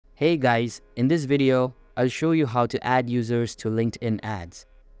Hey guys, in this video, I'll show you how to add users to LinkedIn ads.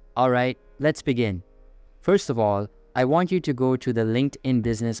 Alright, let's begin. First of all, I want you to go to the LinkedIn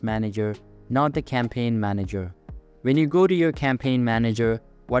Business Manager, not the Campaign Manager. When you go to your Campaign Manager,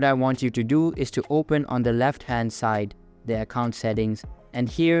 what I want you to do is to open on the left-hand side the account settings, and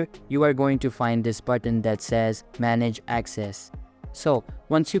here you are going to find this button that says Manage Access. So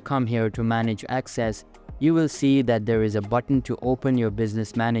once you come here to Manage Access, you will see that there is a button to open your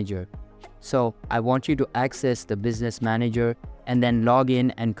Business Manager. So I want you to access the Business Manager and then log in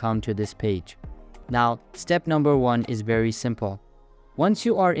and come to this page. Now, step number 1 is very simple. Once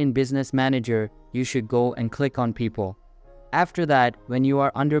you are in Business Manager, you should go and click on People. After that, when you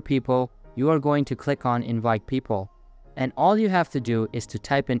are under People, you are going to click on Invite People. And all you have to do is to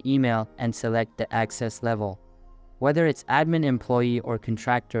type an email and select the access level. Whether it's admin employee or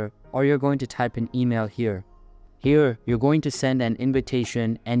contractor, or you're going to type an email here. Here, you're going to send an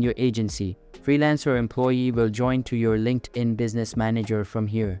invitation and your agency, freelancer employee, will join to your LinkedIn Business Manager from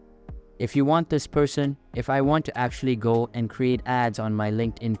here. If you want this person, if I want to actually go and create ads on my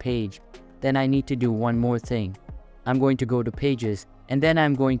LinkedIn page, then I need to do one more thing. I'm going to go to Pages, and then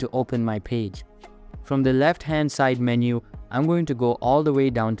I'm going to open my page. From the left-hand side menu, I'm going to go all the way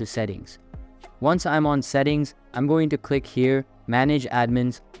down to Settings. Once I'm on Settings, I'm going to click here, Manage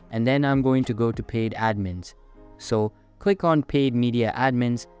Admins, and then I'm going to go to Paid Admins. So click on Paid Media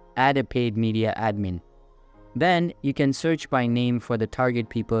Admins, add a Paid Media Admin. Then you can search by name for the target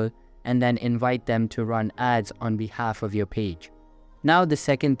people and then invite them to run ads on behalf of your page. Now the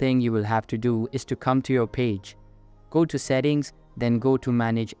second thing you will have to do is to come to your page. Go to Settings, then go to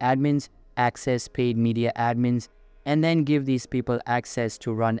Manage Admins, access Paid Media Admins, and then give these people access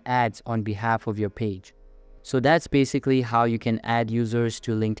to run ads on behalf of your page. So that's basically how you can add users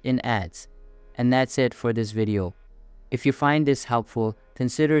to LinkedIn ads. And that's it for this video. If you find this helpful,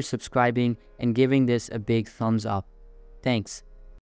 consider subscribing and giving this a big thumbs up. Thanks.